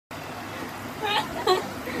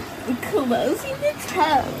closing the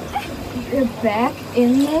tub. You're back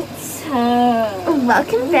in the tub.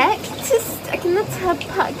 Welcome back to Stuck in the Tub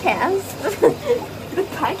podcast. The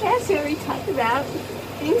podcast where we talk about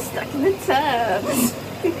being stuck in the tub.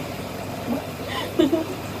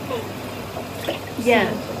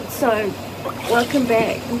 Yeah, so welcome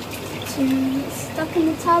back To Stuck in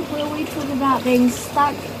the Tub, where we talk about being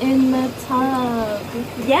stuck in the tub.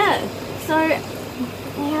 Yeah, so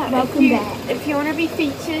Welcome back. If you want to be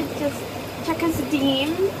featured, just check us a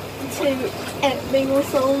DM to @Bengal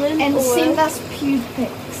Solomon And or send us pube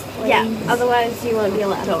pics, please. yeah. Otherwise, you won't be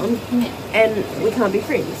allowed on, Yeah. and we can't be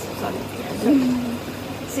friends.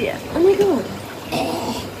 So yeah. Oh my god.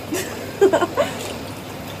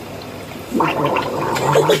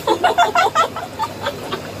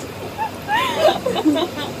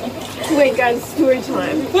 Wait, guys, story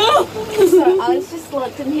time. So I was just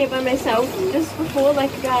locked in here by myself just before,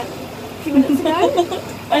 like about a few minutes ago,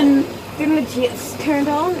 and then the jets turned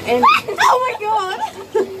on, and oh my god!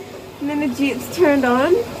 And then the jets turned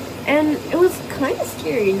on, and it was kind of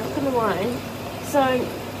scary, not gonna lie. So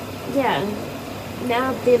yeah,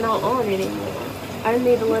 now they're not on anymore.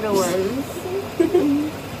 Only the little ones.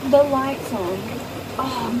 The lights on.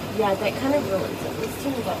 Oh yeah, that kind of ruins it. Let's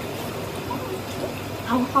turn it off.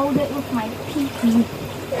 I'll hold it with my pee-pee.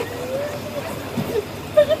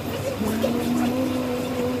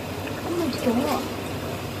 Oh my god.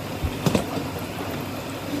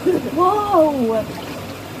 Whoa!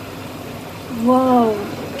 Whoa.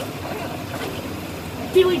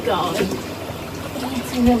 Here we go.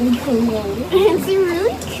 That's really cool. It's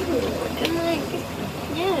really cool. And like,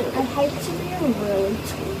 yeah. I'd hate to be a really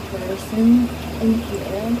tall person in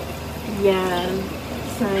here. Yeah,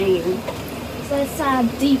 same. So it's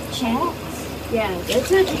deep chats. Yeah,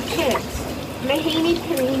 that's a big chance. Mahini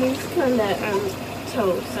Panini's kinda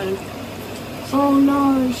tall, so Oh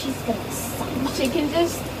no, she's gonna suck. she can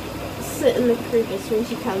just sit in the crevice when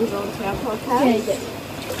she comes onto our podcast.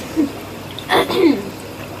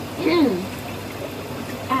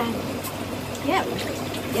 Yeah.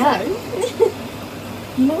 Yeah.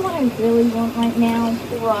 You know what I really want right now?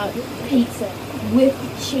 What? Pizza with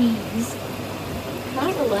cheese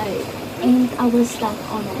Can't relate. and other stuff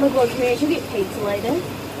on Oh my it. god, can we actually get pizza later?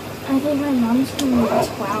 I think my mum's coming at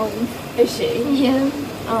 12. Is she? Yeah.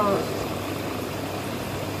 Oh.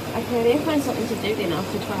 Okay, I need to find something to do then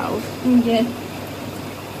after 12. Yeah.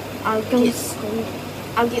 I'll Go to get, school.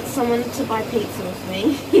 I'll get someone to buy pizza with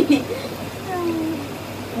me.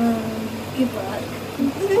 Good luck.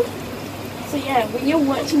 So yeah, when you're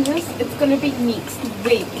watching this, it's gonna be next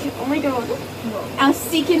week. Oh my god. Our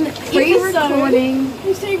second Pre-recording.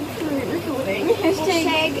 Hashtag pre-recording.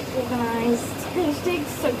 Hashtag organized. Hashtag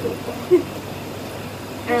so cool.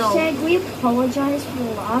 Ow. Hashtag we apologize for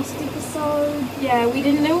the last episode. Yeah, we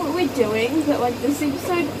didn't know what we're doing, but like this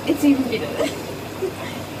episode, it's even better.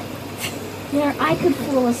 You know, I could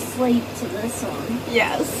fall asleep to this one.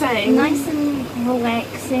 Yeah, same. Nice and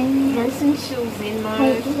relaxing. Nice and chill zen mode.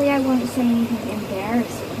 Hopefully I won't say anything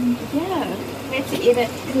embarrassing. Yeah. We had to edit,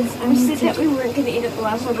 because we said that we weren't going to edit the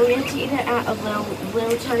last one, but we had to edit out a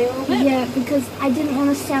little tiny little bit. Yeah, because I didn't want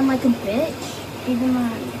to sound like a bitch, even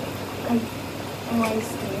though I always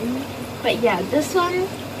do. But yeah, this one,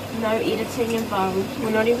 no editing involved.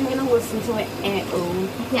 We're not even going to listen to it at all.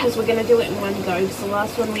 Yeah. Because we're going to do it in one go. Because the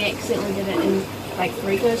last one we accidentally did it in like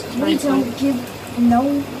 3 goes. We don't give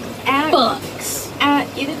no our fucks.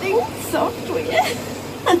 editing software.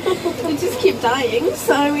 It just kept dying,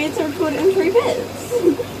 so we had to record it in 3 bits.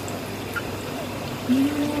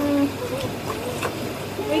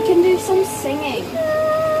 We can do some singing.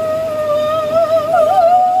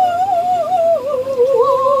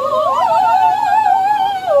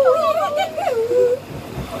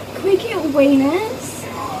 Can we get wieners?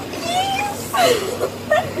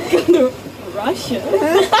 Go to Russia.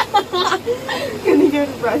 Gonna go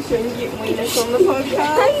to Russia and get wieners on the How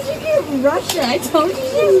podcast. did you get Russia? I told you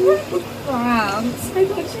she was from France. I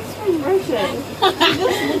thought she's from Russia.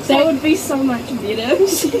 That would be so much better.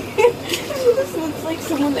 She just looks like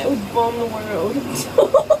someone that would bomb the world.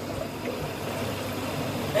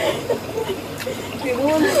 They're the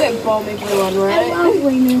ones that bomb everyone, I right? love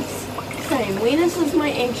wieners. Same. Venus is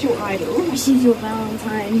my actual idol. She's your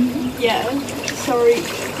Valentine. Yeah. Sorry.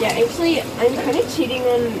 Yeah, actually, I'm kind of cheating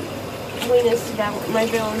on Venus, my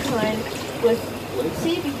Valentine, with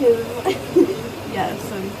Lucy because, yeah,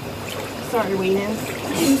 so, sorry, Venus.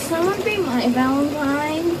 Can someone be my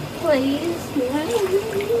Valentine, please?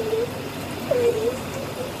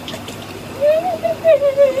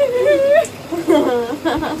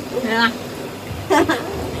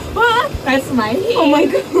 What? That's my hair. Oh my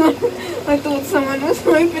god. I thought someone was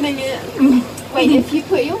opening it. Wait, if you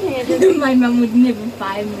put your hand in My mum would never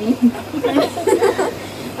find me.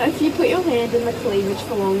 if you put your hand in the cleavage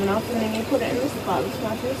for long enough and then you put it in the sponge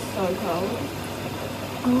water, it's so cold.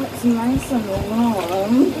 Oh, it's nice and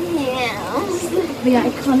warm. Yeah. The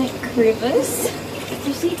iconic crevice. Did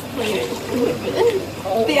you see cleavage?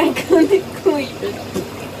 The iconic cleavage.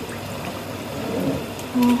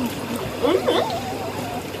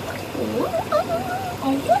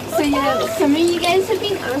 So yeah, some of you guys have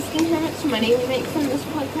been asking how much money we make from this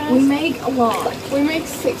podcast. We make a lot. We make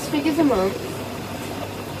 6 figures a month,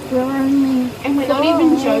 We're only... and we're not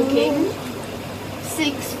even joking.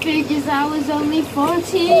 6 figures, I was only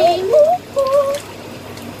 14.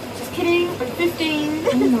 Just kidding, I'm 15.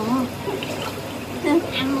 I'm not.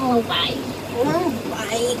 I'm all white. All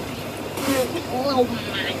white. All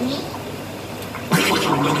money.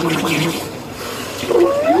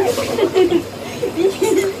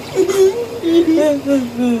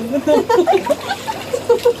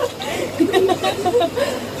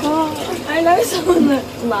 I know someone that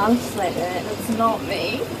laughs like that. It's not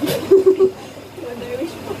me. I know we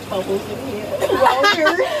should put bubbles in here.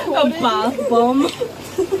 A bath bomb.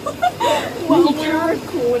 While we're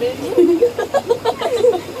recording.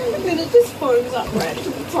 Then it just foams up right to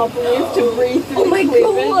the top and we have to breathe through Oh my the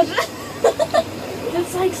cleavage. god.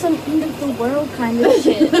 That's like some end of the world kind of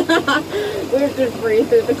shit. We have to breathe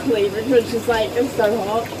through the cleavage, which is like, it's so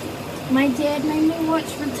hot. My dad made me watch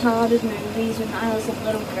retarded movies when I was a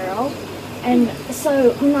little girl. And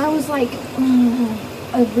so when I was like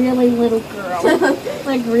a really little girl,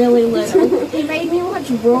 like really little, he made me watch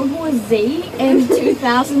World War Z in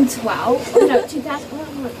 2012. Oh no,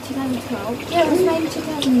 2012? Yeah, it was made in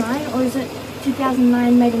 2009, or is it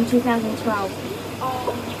 2009 made in 2012?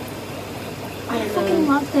 I fucking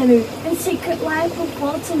love that movie. And Secret Life of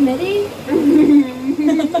Walter Mitty.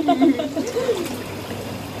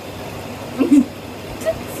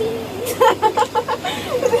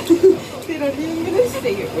 Dude, I'm even gonna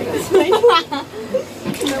say it when it's like,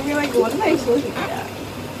 and I'll be like, what am I looking at?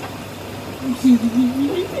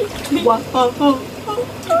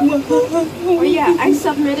 Oh yeah, I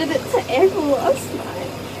submitted it to Apple last night.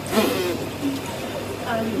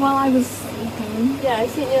 While I was sleeping. Yeah, I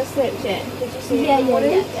sent you a Snapchat. Did you see it?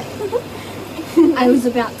 Yeah. I was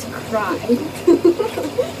about to cry.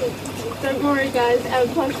 Don't worry guys, our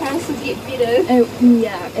podcast will get better. It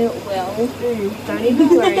will. Don't even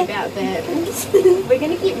worry about that. We're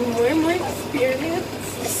gonna get more and more experience.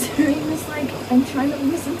 Serena's like, I'm trying to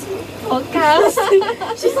listen to the podcast.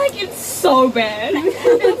 She's like, it's so bad.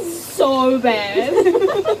 It's so bad.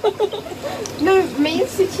 No, Mia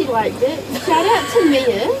said she liked it. Shout out to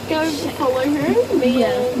Mia. Go follow her.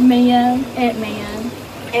 Mia.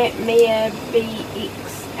 At Mia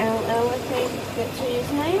BXLL, I think that's her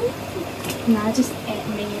username. Nah, just at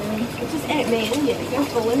Mia. Just at Mia, yeah, go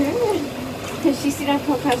follow her. Because she said our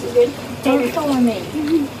podcast is good. Don't follow me.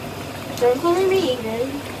 Don't follow me either.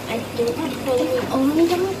 I think I'd follow you. Only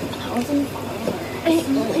got 1,000 followers. I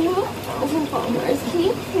only have 1,000 followers. Can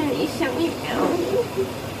you shout me out?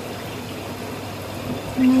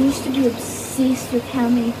 And I used to be obsessed with how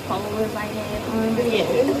many followers I had on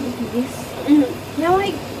this. Now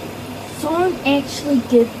I don't actually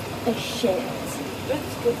give a shit.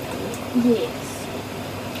 That's good. Yes.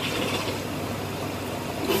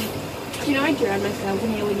 Do you know I drown myself in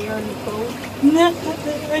here when you're on the pool? No,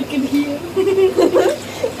 I can hear.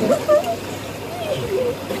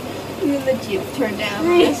 And then the Jeep turned down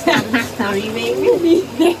and I started screaming.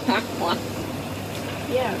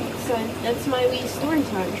 Yeah, so that's my wee story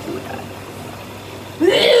time for you guys.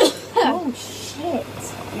 Oh shit.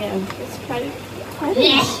 Yeah, it's quite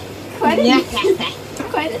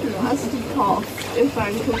a nasty cough, if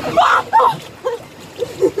I'm completely.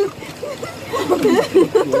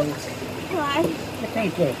 Why? I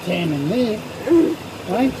can't get a tan and leave.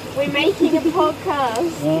 Right? We're making a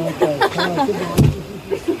podcast. Okay.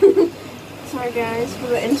 Sorry guys for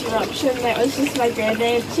the interruption. That was just my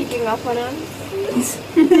granddad checking up on us.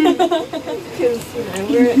 Because,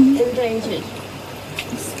 we're endangered.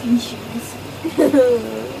 Species.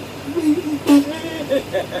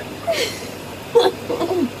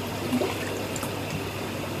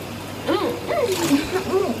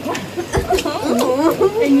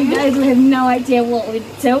 And you guys have no idea what we're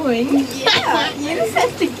doing. Yeah, you just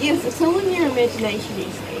have to guess. It's all in your imagination, you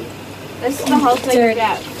see. That's the whole thing Dirty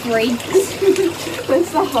about freaks.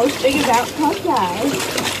 That's the whole thing about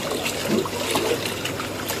podcasts.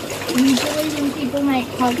 Usually when people make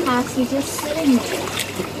podcasts, they're just sitting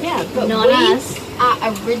there. Yeah, but Not we us. are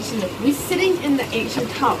original. We're sitting in the actual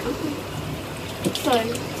tub. So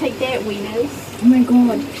take that, wieners. Oh my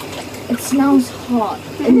god. It smells hot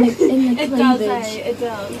in the It cleavage. does, it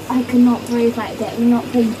does. I cannot breathe like that. We're not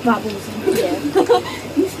putting bubbles in here.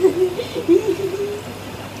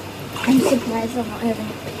 I'm surprised I'm not having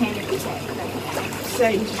a panic attack right now.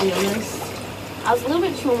 Same, to be honest. I was a little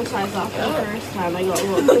bit traumatized after the first time I got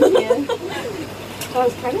locked in here. So I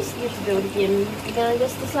was kind of scared to do it again. And then I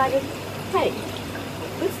just decided, hey,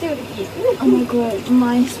 let's do it again. Oh my god,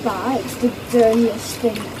 my spa, it's the dirtiest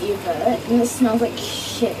thing ever, and it smells like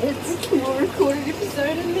shit. We'll record an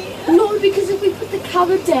episode in there. No, because if we put the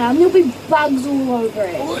cover down, there'll be bugs all over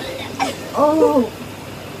it. Oh,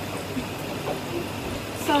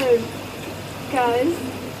 So, guys,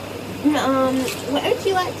 what would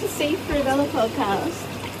you like to see for another podcast?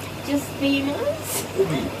 Just themes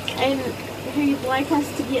and who you'd like us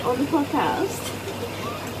to get on the podcast.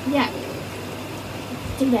 yeah.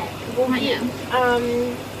 Do that. Right now.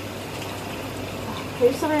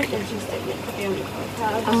 Who's someone interested in to be on the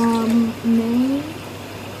podcast? Me?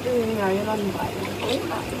 No, you're not invited.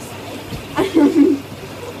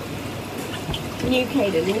 New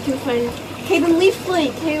Caden. We can find Caden Leafley.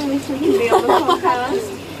 Caden Leafley can be on the podcast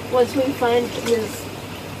once we find him.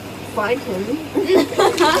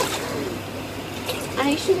 I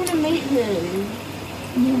actually want to meet him.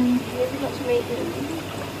 Yeah. Never got to meet him.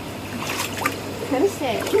 Kind of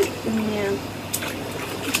sad. Yeah.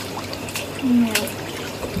 Yeah.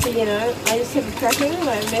 But, you know, I just have a crush on him. I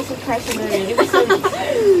have a massive crush on him ever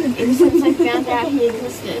since I found out he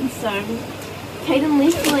existed. So, Caden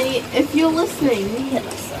Leafley, if you're listening, hit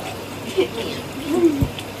us up. Hit me up.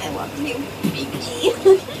 I love you,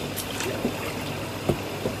 baby.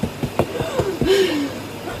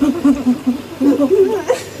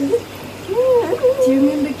 Do you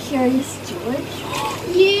remember Curious George?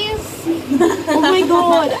 Yes! Oh my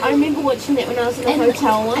god, I remember watching that when I was in the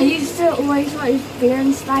hotel once. I used to always watch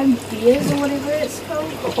Berenstein Beers or whatever it's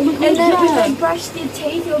called. Oh my god, And then when yeah. they brush their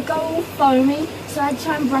teeth, it'll go all foamy. So I'd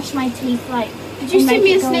try and brush my teeth like. Did you and send make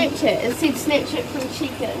me a it go- Snapchat? It said Snapchat from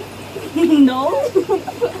Chica. No.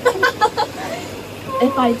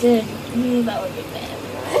 If I did, that would be bad.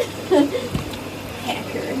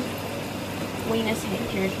 Hacker. Weenus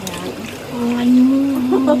hacker account. Oh, I know.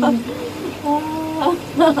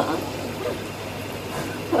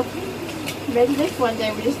 Imagine if one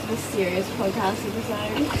day we just did a serious podcast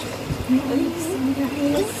episode.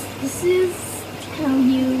 This is how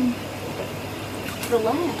you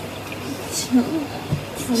Relax.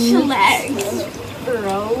 chillax.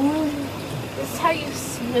 Bro. This is how you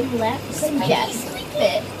swim laps. Yes, like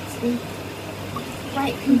that.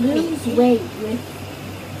 Like lose weight with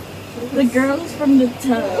the girls from the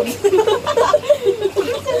tub. This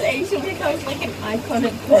is actually becomes like an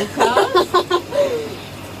iconic podcast.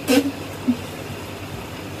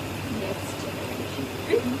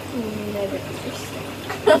 Never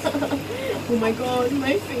understand. Oh my god,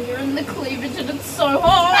 my finger in the cleavage and it's so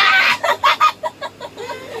hot.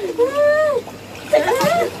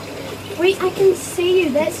 Wait, I can see you.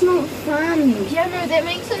 That's not fun. Yeah, no, that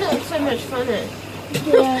makes it not so much funner.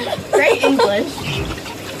 Yeah. Great English.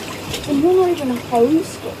 And you're not even a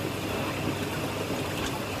homeschool.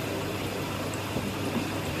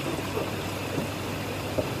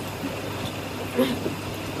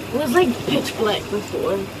 It was like pitch black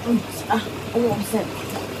before. I'm stuck.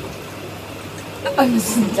 I'm fucking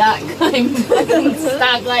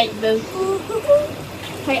stuck like this.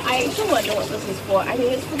 Hey, I actually wonder what this is for. I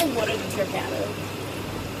think it's for the water to drip out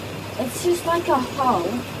of. It's just like a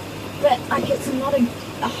hole, but like it's not a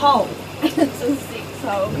hole. It's a sex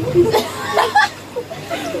hole.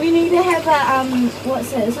 We need to have a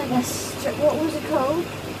what's it? It's like a what was it called?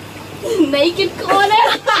 Naked corner.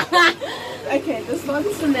 Okay, this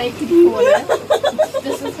one's the naked corner.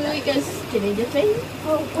 This is where we go skinny dipping.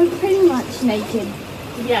 Well, we're pretty much naked,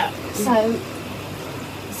 Yeah.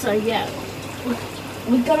 so Yeah.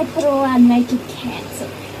 we've got to put all our naked cats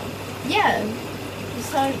around. Yeah.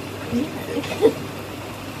 So yeah.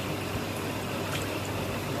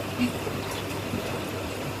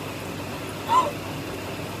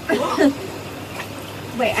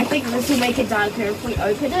 Wait, I think this will make it darker if we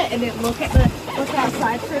open it and then look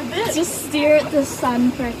outside for a bit. Just stare at the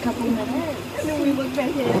sun for a couple minutes. And then we look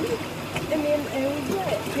back in. And then it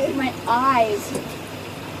was it. My eyes.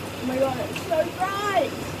 Oh my god, it's so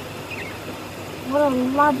bright. What a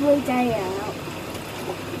lovely day out.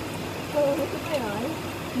 Oh, look at my eyes.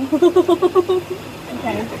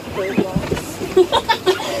 Okay, blue blocks.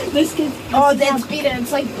 This kid. Oh, that's better.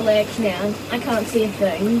 It's like black now. I can't see a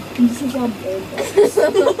thing. This is our bird.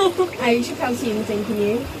 I actually can't see anything, can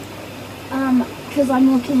you? Because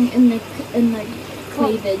I'm looking in the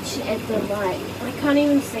cleavage at the right. I can't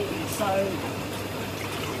even see, so...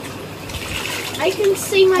 I can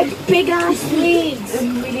see my big ass legs.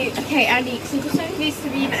 Okay, our next episode needs to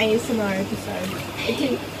be an ASMR episode.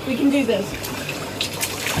 We can do this.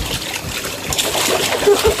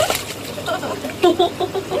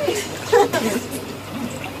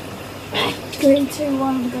 3, 2,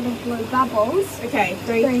 1, I'm gonna blow bubbles. Okay,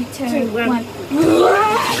 3, 2, 2, 1. 1.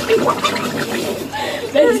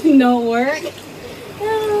 That did not work.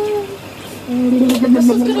 This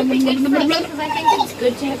is gonna be good for me because I think it's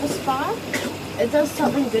good to have a spa. It does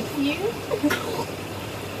something good for you.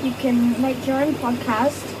 You can make your own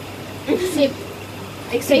podcast.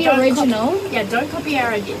 Except Be don't original. don't copy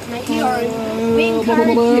our ideas. Make your own. We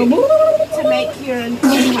encourage you to make your own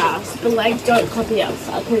podcast, but like don't copy us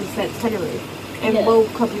because that's kind of rude, and Yeah. we'll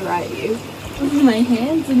copyright you. My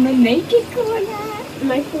hands in the naked corner.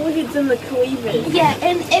 My forehead's in the cleavage. Yeah,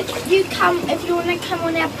 and if you want to come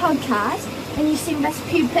on our podcast and you send us a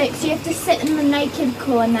few pics, you have to sit in the naked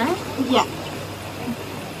corner. Yeah.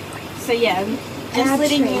 So yeah, just Our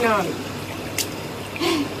letting treat. you know.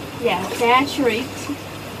 Yeah, it's our treat.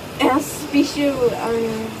 Our special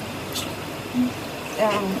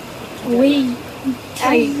We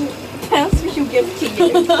our special gift to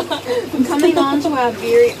you. Coming on to our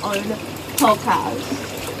very own podcast.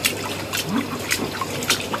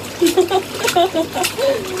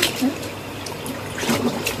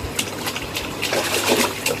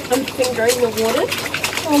 I'm fingering the water.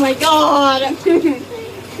 Oh my god!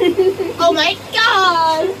 Oh my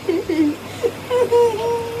god!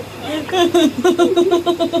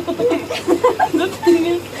 The thing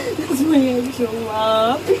is, that's my actual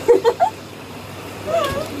laugh.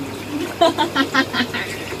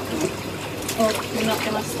 Oh, we're not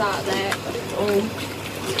gonna start that. Oh.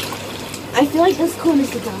 I feel like this corner's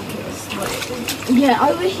the darkest. Yeah,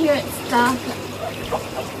 over here it's darker.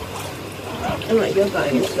 I'm like, you're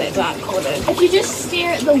going into that dark corner. If you just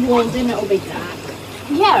stare at the wall, then it'll be dark.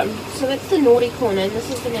 Yeah, so that's the naughty corner and this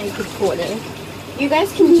is the naked corner. You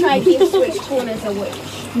guys can try guess which corner's a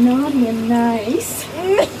which. Naughty and nice.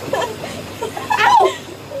 Ow!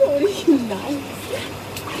 Naughty and nice.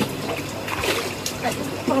 I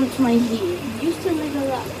just bumped my head. Used to live a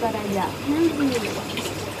lot, but I don't.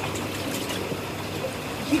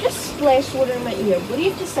 You just splashed water in my ear. What do you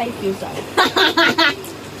have to say for yourself?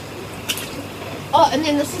 Oh, and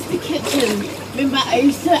then this is the kitchen. Remember, I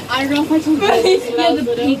don't know if I told you this when I Yeah, was the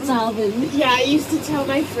little. pizza oven. Yeah, I used to tell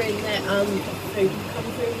my friend that food would come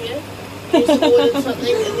through here. You just ordered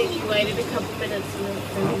something and then you waited a couple minutes and then the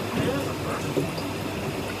food would come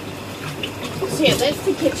out. So yeah, that's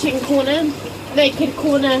the kitchen corner, naked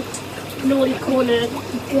corner, naughty corner,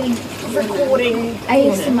 Good recording corner.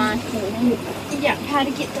 ASMR corner. Yeah, how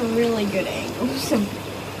to get the really good angles of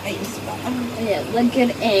ASMR. Yeah, the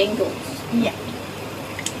good angles. Yeah.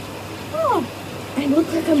 Oh, I look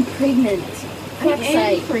like I'm pregnant. I Fuck's am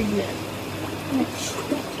sake. pregnant.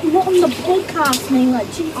 Not on the podcast, man. Like,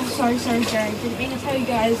 Jesus. Oh, sorry. Didn't mean to tell you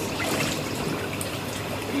guys.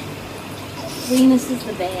 Venus is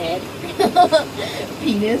the bad.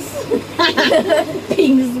 Penis.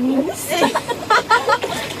 Penis wings.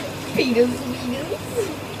 Penis.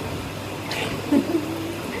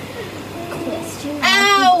 Question.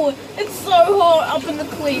 Ow! It's so hot up in the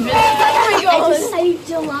cleavage. Oh my I god. just saved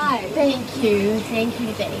your life. Thank you.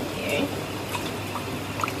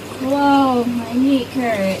 Whoa, my neck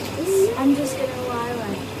hurts. I'm just gonna lie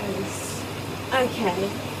like this. Okay.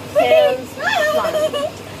 Sounds fun.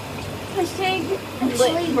 Hashtag. Lit,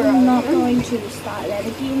 Actually, bro. we're not going to start that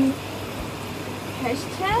again.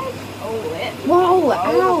 Hashtag lit. Whoa,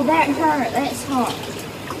 ow, that hurt. That's hot.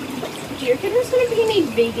 Do you reckon there's going to be any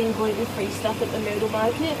vegan gluten-free stuff at the noodle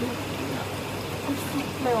market? Oh, fuck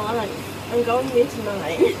my life. I'm going there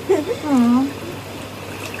tonight. Aw.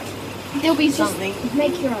 There'll be something.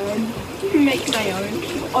 Make your own. Make my own.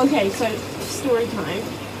 Okay, so story time.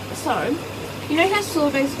 So, you know how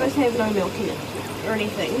sorbet's supposed to have no milk in it or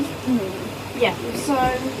anything? Yeah. So,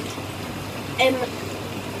 and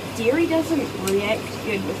dairy doesn't react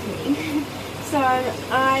good with me. So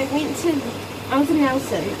I was in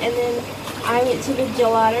Nelson and then I went to the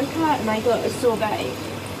gelato cart and I got a sorbet.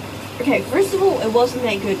 Okay, first of all, it wasn't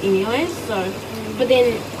that good anyways. So, but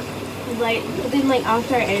then like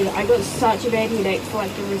after I ate it, I got such a bad headache for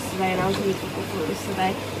like the rest of the day, and I was miserable for the rest of the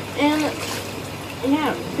day. And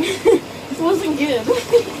yeah, it wasn't good.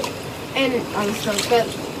 And I was so, but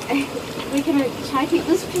we can try to keep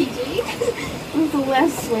this PG with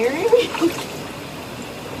less swearing.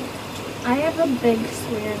 I have a big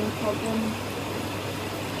swearing problem.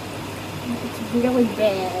 It's really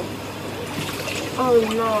bad. Oh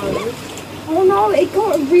no. Oh no, it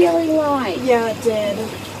got really light. Yeah, it did.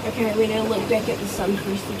 Okay, we need to look back at the sun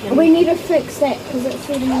first again. We need to fix that because it's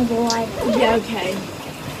setting all the light. Yeah, okay.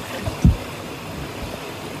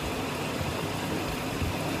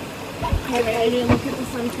 Okay, we need to look at the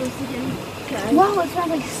sun first again. Okay. Wow, it smells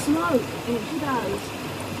like smoke. It does.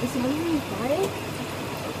 Is it on fire?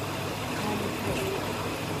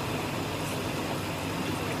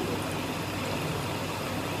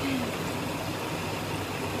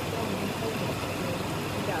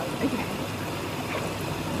 Okay.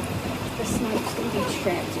 The smoke's going to be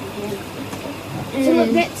trapped in here. So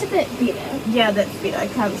look, that's a bit better. Yeah, that's better. I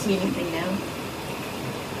can't see anything now.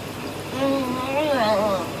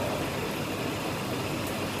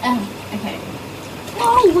 Okay.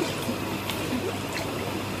 Oh!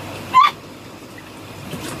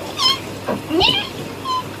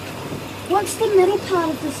 What's the middle part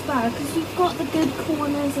of this bar? Because you've got the good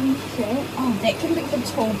corners and shit. Oh, that can be the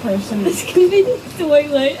tall person. This can be the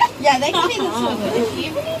toilet. Yeah, that can be the toilet. If you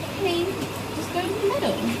ever need clean, just go to the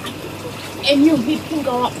middle. And your head can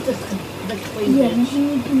go up the cleavage. Yeah,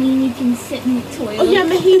 Mahini Panini can sit in the toilet. Oh yeah,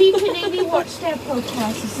 Mahini Panini watched our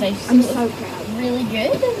podcast today. I'm so proud. Really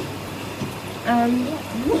good.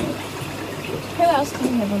 Who else can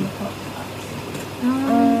we have on the podcast?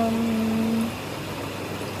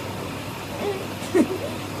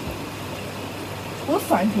 We'll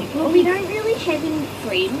find people. Well, we don't really have any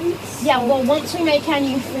friends. Yeah, well, once we make our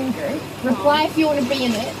new friend group, reply if you want to be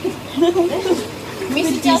in it.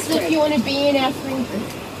 Message us if you want to be in our friend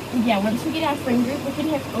group. Yeah, once we get our friend group, we can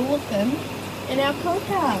have all of them in our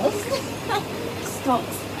podcast.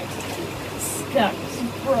 Skunks,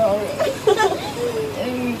 bro.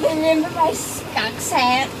 Remember my skunk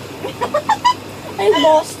hat? I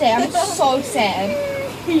lost it. I'm so sad.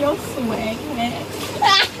 Your swag hat.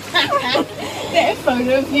 That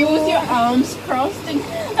photo of you with your arms crossed and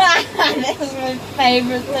That was my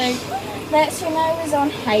favourite thing. That's when I was on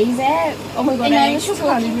Hazap. oh my god, And I I was actually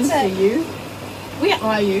can't talking even to- see you. Where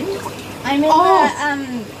are you? I'm in Oh.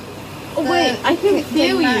 the Wait, I can the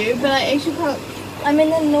feel night- you, but I actually can't. I'm in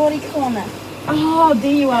the naughty corner. Oh,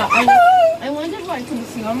 there you are. I wondered why I couldn't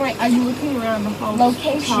see you. I'm like, are you looking around the whole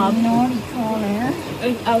Location tub? naughty corner.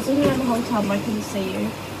 I was looking around the whole tub and I couldn't see you.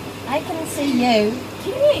 I can see you.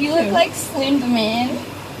 You look like Slender Man.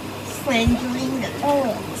 Slandering.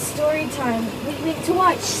 Oh, story time. We went to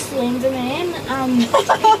watch Slender Man. That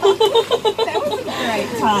was a great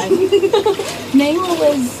time. Nayla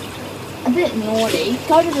was a bit naughty.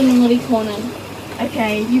 Go to the naughty corner.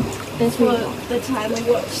 Okay, That's for what the time we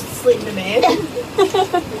watched Slender Man.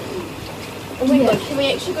 Oh my god, can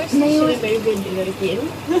we actually go see Maybe- a movie and do that again?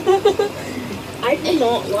 I do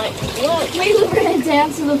not like what? Layla ran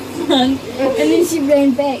down to the front and then she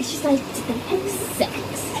ran back. She's like, did they have sex?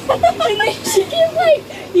 And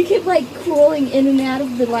then you kept like crawling in and out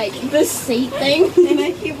of the seat thing. And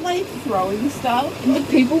I keep like throwing stuff. And the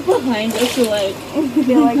people behind us were like,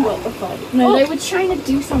 They're like, what the fuck? no, they were trying to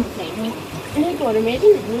do something. Oh my god, imagine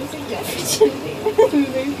it was a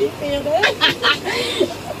movie theater.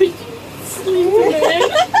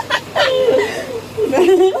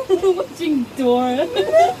 Watching Dora.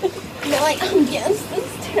 They're like, oh yes,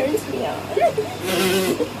 this turns me on.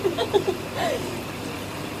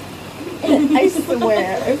 I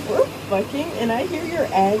swear, if we're fucking and I hear your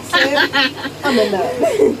accent, I'm a nut.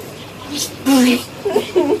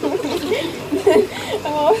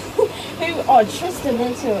 Oh, Tristan,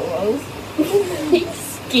 that's who it was. He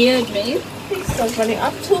scared me. He's so funny.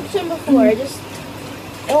 I've talked to him before. It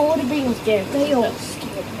would have been with Devin. They all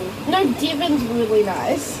scared me. No, Devin's really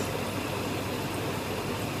nice.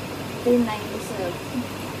 Their names are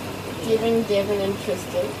Devin, and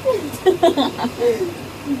Tristan.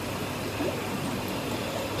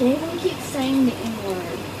 Devin keeps saying the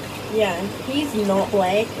N-word. Yeah, he's not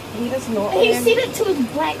black. He does not. He have- said it to his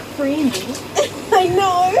black friend. I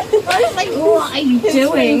know. I was like, what are you His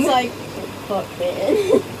doing? friend's like, fuck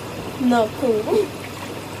man. Not cool.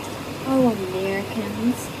 Oh,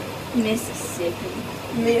 Americans. Mississippi.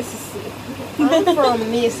 Mississippi. I'm from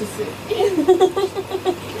Mississippi.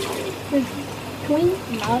 Can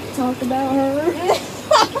we not talk about her?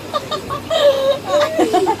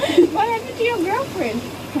 What happened to your girlfriend?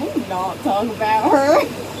 Can we not talk about her?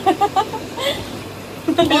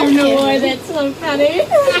 I don't know why that's so funny.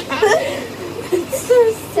 It's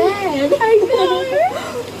so sad. I know.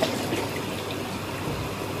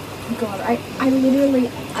 God, I literally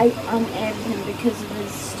unadded him because of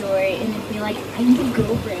his story, and it'd be like, I need a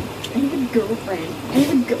girlfriend. I need a girlfriend. I need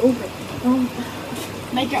a girlfriend. Oh,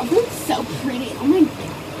 My girlfriend's so pretty. Oh my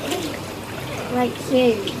god. like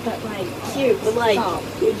cute, but like Cute, but like, stop.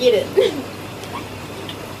 you get it.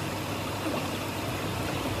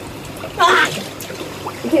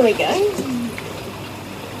 Here we go.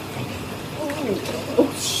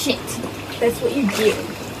 Oh shit. That's what you get.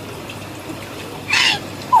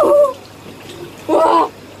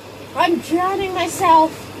 Whoa. I'm drowning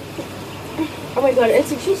myself. Oh my god,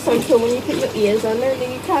 it's actually so cool when you put your ears under and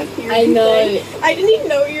then you can't hear I know. anything. I didn't even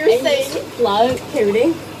know what you were saying. Float. Okay,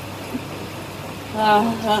 ready?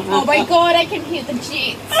 Oh my god, I can hear the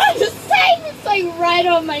jets. The same. It's like right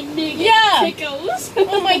on my neck. Yeah. It tickles.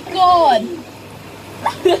 Oh my god.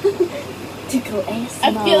 Tickle ass.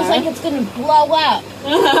 It feels like it's gonna blow up.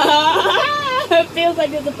 It feels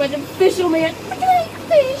like there's a bunch of fish on me.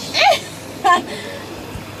 Fish.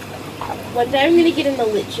 One day I'm gonna get an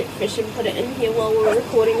electric fish and put it in here while we're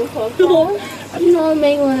recording a podcast. No,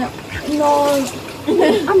 Mela. No.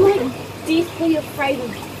 I'm like deathly afraid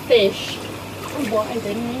of fish. What? I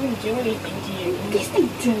didn't even do anything to you. Yes, they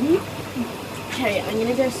do. Okay, I'm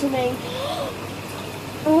gonna go swimming.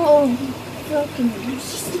 Oh, fucking.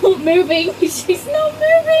 She's not moving. She's not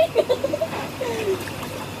moving.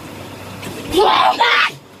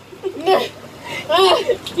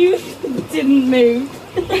 You didn't move.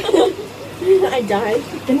 I died.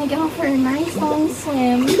 Gonna go for a nice long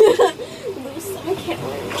swim. Loose, I can't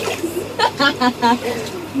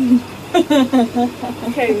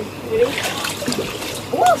Okay, ready?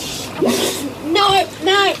 Whoosh. No,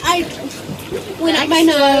 I went up my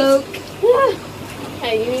nose.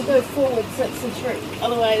 Hey, you need to go forward, that's the trick.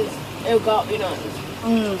 Otherwise, it'll go up your nose.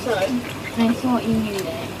 So. I thought you knew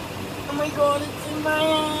that. Oh my god, it's in my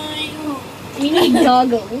eye. You need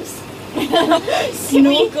goggles.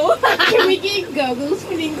 Snorkel. Can we get goggles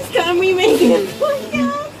for next time we make it?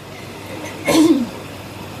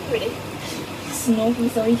 Ready? Snorkel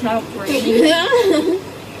so he can't breathe.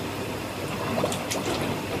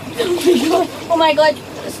 Oh my god.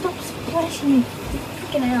 Stop splashing me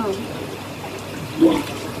freaking out.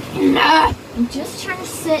 I'm just trying to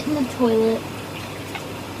sit in the toilet.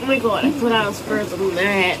 Oh my god, I thought I was further than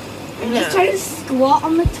that. I'm just trying to squat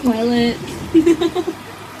on the toilet.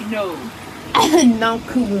 No. Not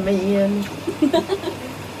cool, man.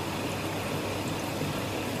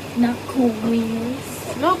 Not cool,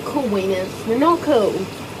 wieners. Not cool, wieners. You're not cool.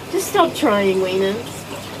 Just stop trying, wieners.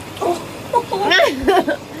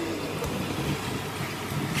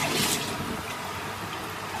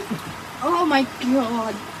 Oh my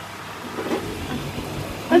god.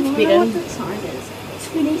 That's I don't know better. what the time is.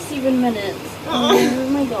 27 minutes. Oh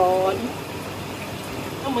my god.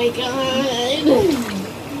 Oh my god.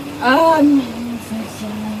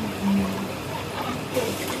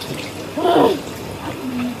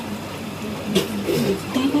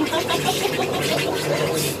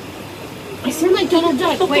 I sound like Donald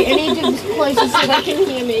Duck. Wait, I need to get closer so they can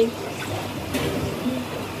hear me.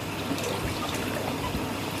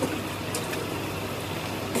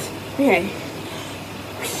 Okay.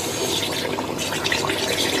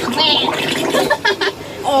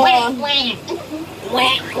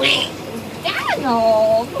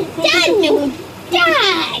 Oh. Daniel!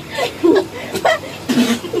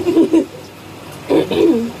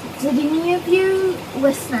 Did any of you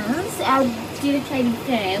listeners, our dedicated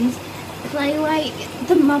fans, play like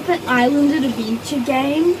the Muppet Island Adventure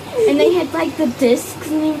game? And they had like the discs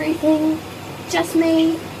and everything? Just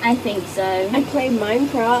me? I think so. I played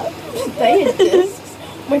Minecraft. They had discs.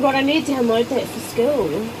 Oh my god, I need to download that for school.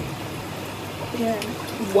 Yeah.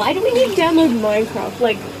 Why do we need to download Minecraft?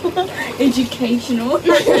 Like, Educational.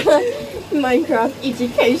 Minecraft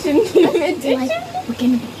education edition. Like, we're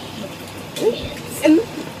gonna be kids. And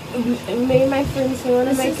me and my friends, we want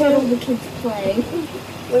to This make is what all a, the kids play.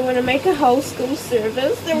 we want to make a whole school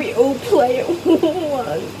service that we all play at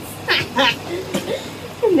once.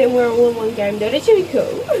 And then we're all in one game. That is really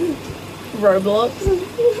cool. Roblox.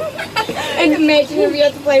 And imagine if you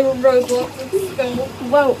had to play with Roblox at school.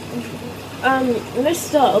 Well, Miss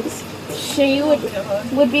Stubbs, she would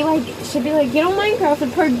be like, she'd be like, get on Minecraft,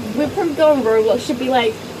 we'd probably go on Roblox.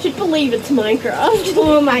 She'd believe it's Minecraft.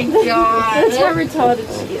 Oh my god. That's how retarded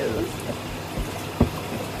she is.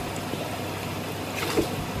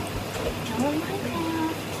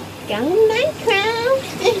 Go on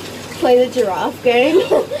Minecraft. Play the giraffe game.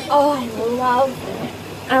 Oh, I love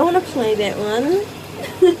it. I want to play that one.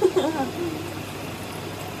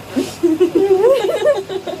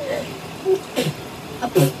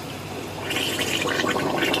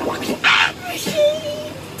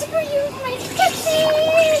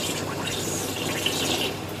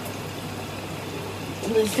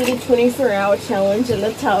 Let's do the 24-hour challenge in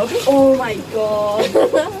the tub. Oh my god.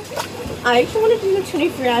 I actually want to do the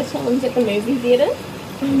 24-hour challenge at the movie theater.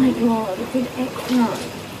 Oh my god. Good no.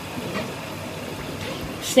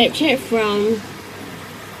 Snapchat from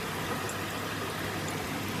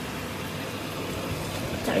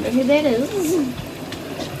don't know who that is.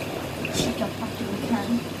 Chica fucking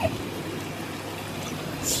cunt.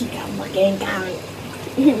 Chica fucking cunt.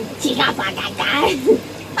 Chica fucking cunt.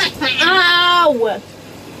 Ow!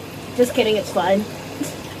 Just kidding, it's fine.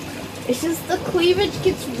 It's just the cleavage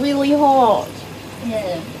gets really hot.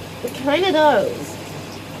 Yeah. It kinda does.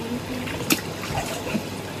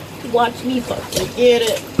 Watch me fucking get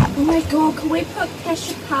it. Oh my god, can we put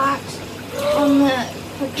Pasha Parks on the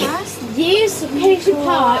podcast? Yes, Pasha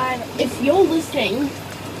God. Park, if you're listening,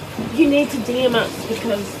 you need to DM us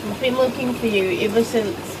because we've been looking for you ever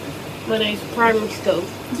since when I was primary school.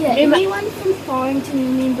 Yeah, Remember- anyone from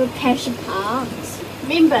Thorrington remember Pasha Parks?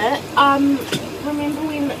 Remember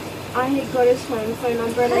when I had got his home phone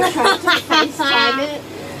number and I tried to FaceTime it?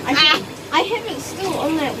 I have it still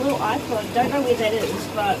on that little iPod. Don't know where that is,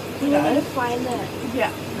 but We you need to know. find it. Yeah,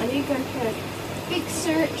 I need to go for a big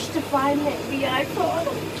search to find that the iPod.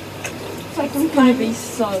 So I can It's gonna find be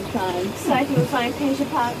so fun. so I can find Pasha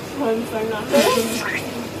Park's home phone number.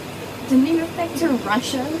 Didn't he move back to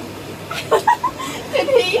Russia? Did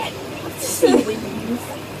he? Seaweeds.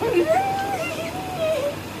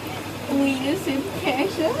 Venus and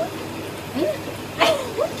Pasha?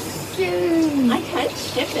 Soon. I can't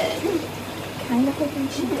ship it. Kind of hoping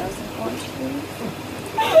she doesn't want to.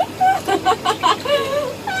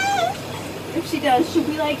 If she does, she'll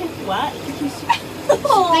be like, what? Because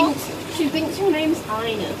she thinks her name's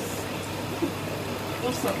Ines.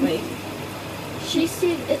 Or something. She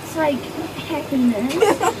said it's like happiness.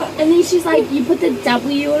 And then she's like, you put the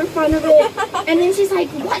W in front of it. And then she's like,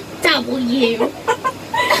 what W?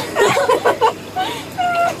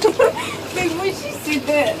 Like when she said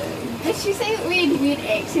that, did she say that we had weird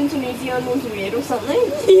accents and New Zealand was weird or something?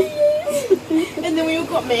 Yes. And then we all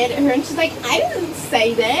got mad at her and she's like, I didn't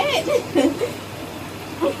say that.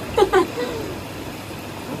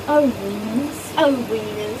 Oh, Venus. Oh,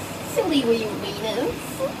 Venus. Silly wee Venus.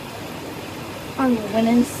 Oh,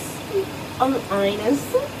 Venus. On Ines.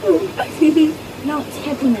 No, it's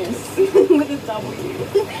happiness. With a W.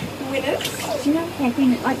 Venus. Do you know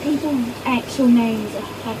happiness? Like people's actual names are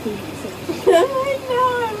happiness. I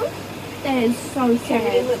know. That is so Okay,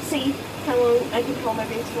 then sad. let's see how long I can hold my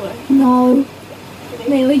breath for. No, Okay.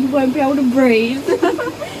 Neely, you won't be able to breathe.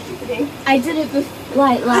 Okay. I did it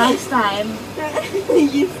like last time.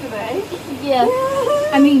 Yesterday. Yeah.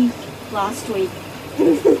 I mean, last week.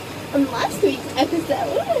 On last week's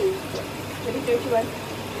episode. Ready, go to one.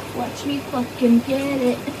 Watch me fucking get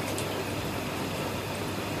it.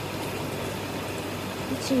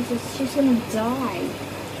 Jesus, she's gonna die.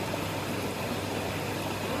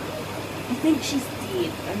 I think she's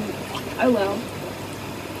dead. Oh well.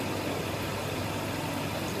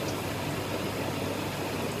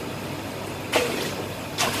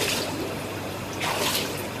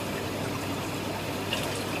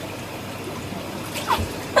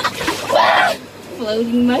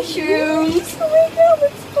 Floating mushrooms. Oh my god,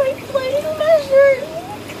 let's play floating mushrooms.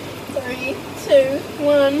 3, 2,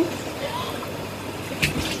 1.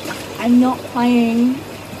 I'm not playing.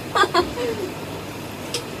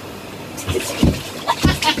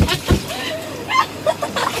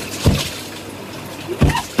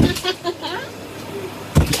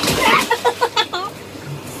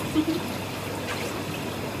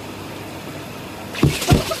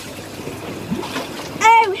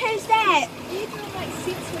 Oh, who's that?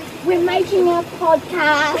 We're making a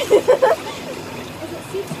podcast.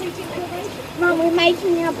 Mum, we're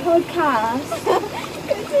making a podcast.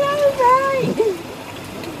 It's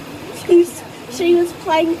alright. She was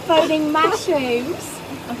playing floating mushrooms.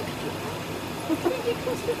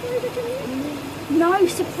 No,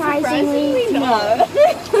 surprisingly no.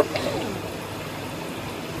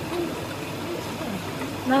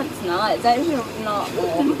 That's not. It's actually not.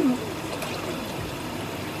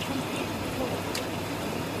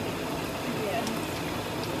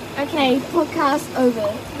 Okay, podcast over.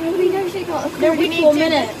 Where do we go? She got 34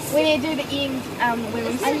 minutes. We need to do the end when we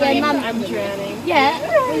yeah, scream, Mum. I'm drowning. Yeah,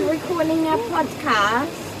 we're recording our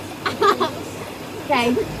podcast. Okay.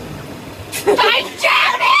 I'm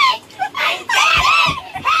drowning! I'm drowning!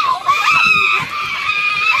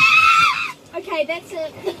 Okay, that's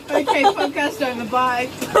it. Okay, podcast over, bye.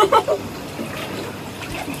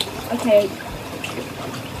 Okay.